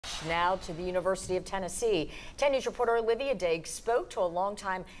Now to the University of Tennessee. 10 News reporter Olivia Daig spoke to a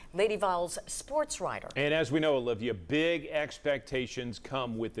longtime Lady Vols sports writer. And as we know, Olivia, big expectations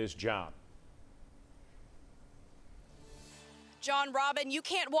come with this job. John, Robin, you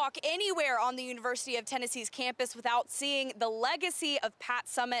can't walk anywhere on the University of Tennessee's campus without seeing the legacy of Pat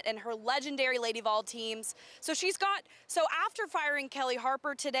Summitt and her legendary Lady Vol teams. So after firing Kelly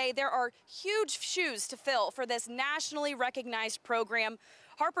Harper today, there are huge shoes to fill for this nationally recognized program.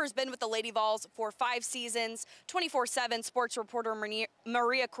 Harper's been with the Lady Vols for 5 seasons. 24/7 sports reporter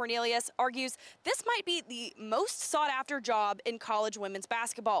Maria Cornelius argues this might be the most sought-after job in college women's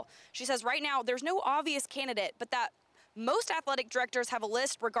basketball. She says right now there's no obvious candidate, but that most athletic directors have a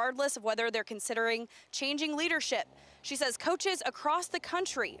list regardless of whether they're considering changing leadership. She says coaches across the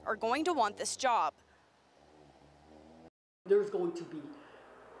country are going to want this job. There's going to be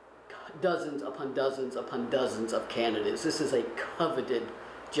dozens upon dozens upon dozens of candidates. This is a coveted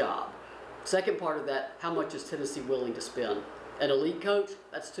job. Second part of that, how much is Tennessee willing to spend? An elite coach,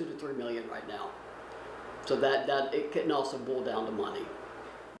 that's $2 to $3 million right now. So that it can also boil down to money.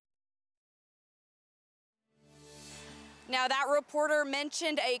 Now, that reporter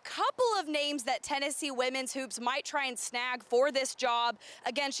mentioned a couple of names that Tennessee women's hoops might try and snag for this job.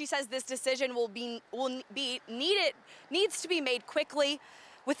 Again, she says this decision needs to be made quickly,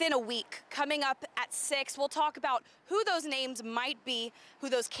 within a week. Coming up at 6, we'll talk about who those names might be, who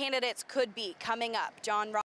those candidates could be coming up. John.